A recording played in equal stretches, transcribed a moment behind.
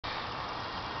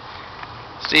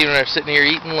Steve and I are sitting here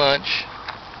eating lunch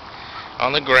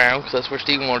on the ground, because that's where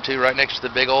Stephen wanted to, right next to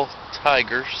the big old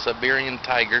tigers, Siberian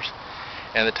tigers.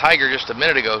 And the tiger just a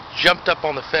minute ago jumped up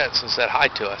on the fence and said hi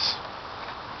to us.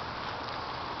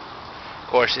 Of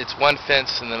course, it's one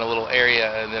fence and then a little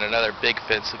area and then another big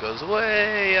fence that goes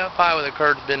way up high with a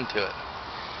curved bend to it.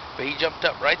 But he jumped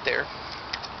up right there,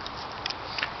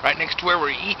 right next to where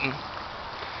we're eating.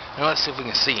 And let's see if we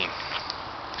can see him.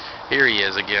 Here he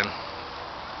is again.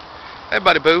 Hey,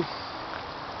 buddy boo.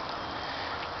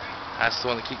 That's the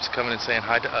one that keeps coming and saying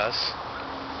hi to us.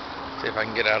 See if I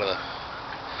can get out of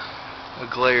the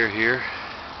glare here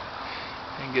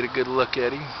and get a good look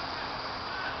at him.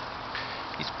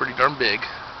 He's pretty darn big.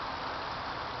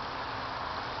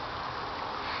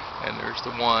 And there's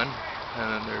the one,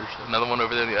 and then there's another one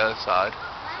over there on the other side.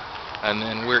 And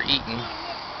then we're eating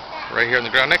right here on the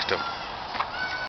ground next to him.